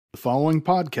following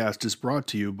podcast is brought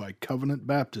to you by Covenant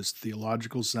Baptist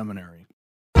Theological Seminary.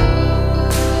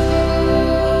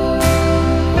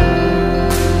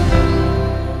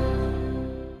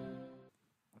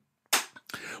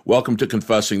 Welcome to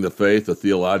Confessing the Faith, a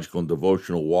theological and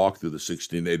devotional walk through the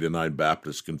 1689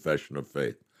 Baptist Confession of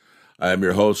Faith. I am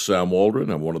your host, Sam Waldron.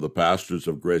 I'm one of the pastors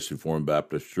of Grace Reformed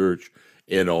Baptist Church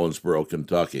in Owensboro,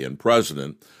 Kentucky, and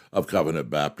president of Covenant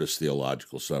Baptist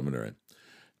Theological Seminary.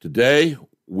 Today,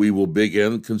 we will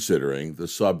begin considering the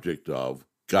subject of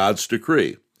God's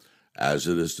decree, as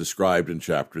it is described in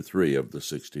chapter 3 of the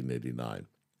 1689.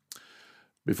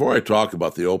 Before I talk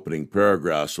about the opening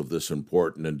paragraphs of this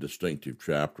important and distinctive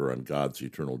chapter on God's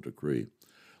eternal decree,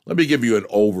 let me give you an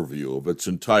overview of its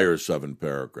entire 7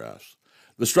 paragraphs.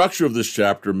 The structure of this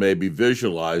chapter may be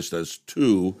visualized as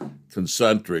 2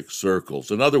 concentric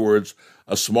circles. In other words,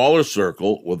 a smaller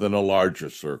circle within a larger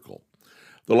circle.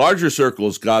 The larger circle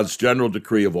is God's general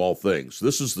decree of all things.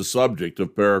 This is the subject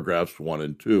of paragraphs 1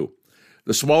 and 2.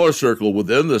 The smaller circle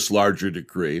within this larger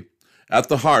decree, at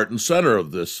the heart and center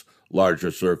of this larger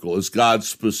circle, is God's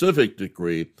specific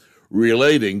decree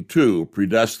relating to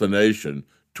predestination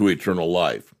to eternal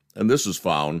life. And this is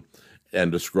found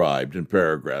and described in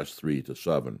paragraphs 3 to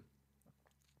 7.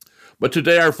 But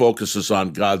today our focus is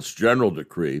on God's general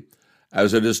decree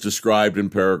as it is described in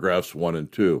paragraphs 1 and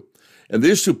 2. In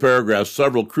these 2 paragraphs,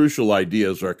 several crucial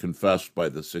ideas are confessed by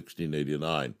the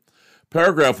 1689.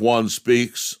 Paragraph 1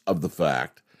 speaks of the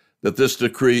fact that this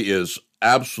decree is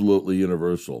absolutely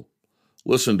universal.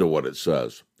 Listen to what it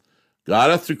says. God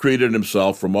hath decreed in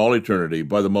himself from all eternity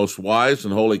by the most wise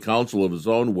and holy counsel of his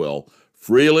own will,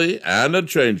 freely and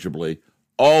unchangeably,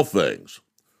 all things,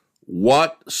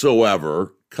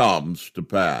 whatsoever comes to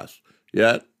pass.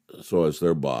 Yet, so as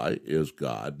thereby is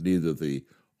God, neither the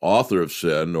author of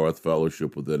sin nor hath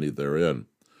fellowship with any therein,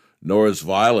 nor is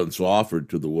violence offered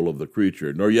to the will of the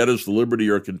creature, nor yet is the liberty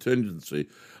or contingency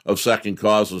of second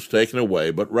causes taken away,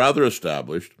 but rather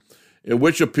established, in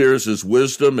which appears his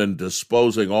wisdom in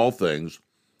disposing all things,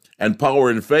 and power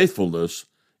and faithfulness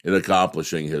in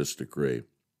accomplishing his decree.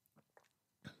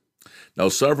 Now,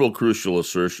 several crucial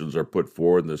assertions are put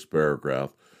forward in this paragraph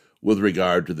with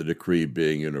regard to the decree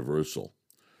being universal.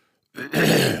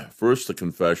 First, the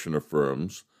confession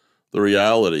affirms the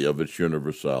reality of its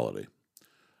universality.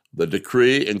 The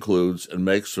decree includes and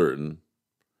makes certain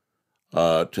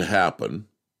to happen,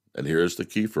 and here's the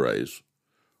key phrase,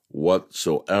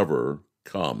 whatsoever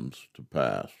comes to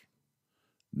pass.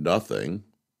 Nothing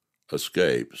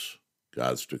escapes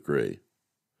God's decree.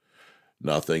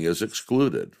 Nothing is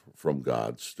excluded from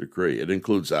God's decree. It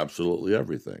includes absolutely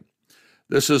everything.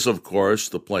 This is, of course,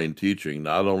 the plain teaching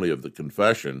not only of the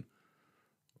confession,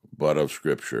 but of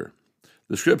Scripture.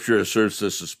 The Scripture asserts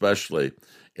this especially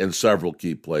in several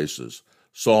key places.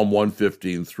 Psalm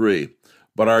 115:3,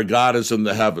 but our God is in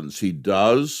the heavens. He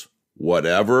does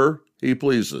whatever he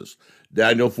pleases.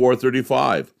 Daniel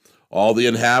 4:35, all the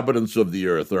inhabitants of the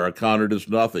earth are accounted as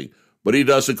nothing, but he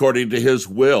does according to his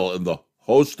will in the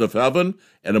host of heaven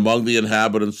and among the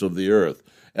inhabitants of the earth.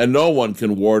 And no one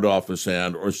can ward off his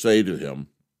hand or say to him,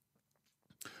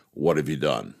 what have you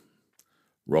done?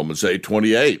 Romans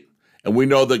 8:28, and we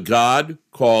know that God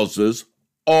causes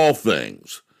all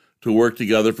things to work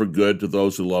together for good to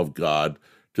those who love God,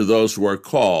 to those who are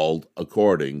called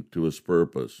according to his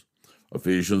purpose.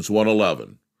 Ephesians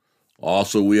 1:11,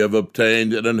 also we have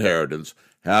obtained an inheritance,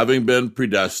 having been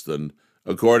predestined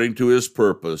according to his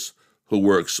purpose, who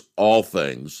works all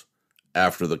things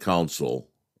after the counsel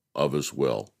of his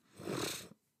will.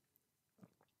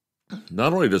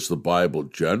 Not only does the Bible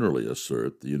generally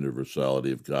assert the universality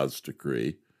of God's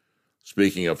decree,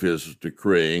 speaking of his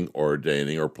decreeing,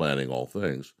 ordaining, or planning all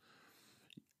things,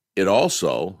 it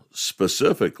also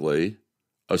specifically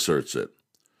asserts it.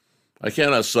 I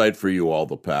cannot cite for you all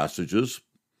the passages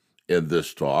in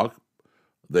this talk.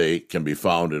 They can be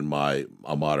found in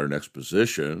a modern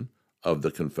exposition of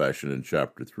the confession in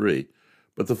chapter 3.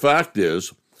 But the fact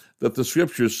is that the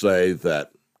Scriptures say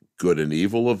that good and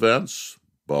evil events,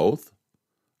 both,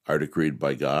 are decreed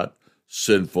by God.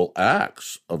 Sinful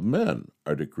acts of men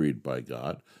are decreed by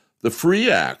God. The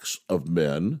free acts of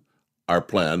men are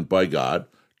planned by God.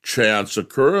 Chance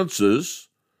occurrences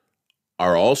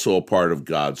are also a part of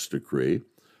God's decree.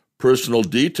 Personal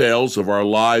details of our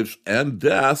lives and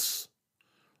deaths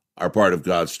are part of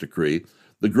God's decree.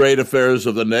 The great affairs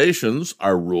of the nations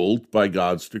are ruled by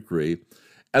God's decree.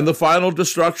 And the final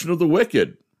destruction of the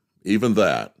wicked, even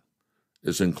that,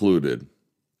 is included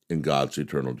in God's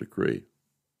eternal decree.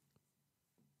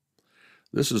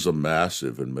 This is a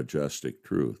massive and majestic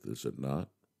truth, is it not?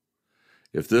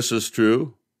 If this is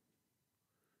true,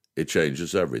 it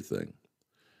changes everything.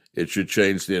 It should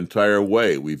change the entire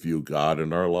way we view God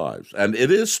in our lives. And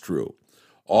it is true.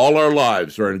 All our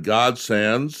lives are in God's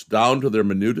hands, down to their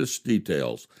minutest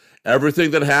details.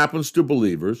 Everything that happens to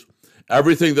believers,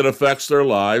 everything that affects their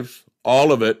lives,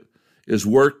 all of it is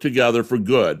worked together for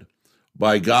good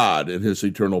by God in his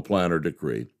eternal plan or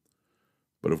decree.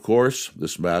 But of course,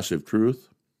 this massive truth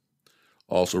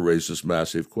also raises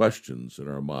massive questions in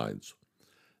our minds.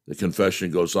 The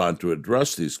confession goes on to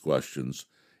address these questions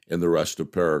in the rest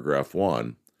of paragraph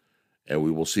 1, and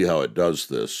we will see how it does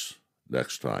this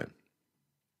next time.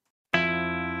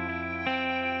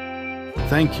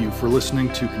 Thank you for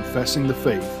listening to Confessing the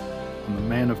Faith on the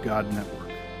Man of God Network,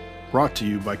 brought to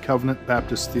you by Covenant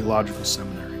Baptist Theological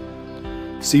Seminary.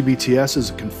 CBTS is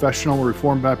a confessional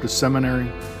Reformed Baptist seminary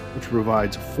which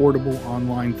provides affordable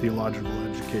online theological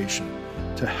education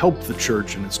to help the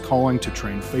church in its calling to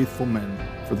train faithful men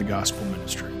for the gospel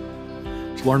ministry.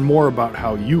 To learn more about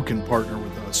how you can partner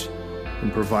with us in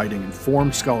providing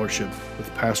informed scholarship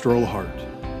with pastoral heart,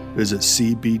 visit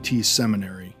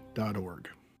cbtseminary.org.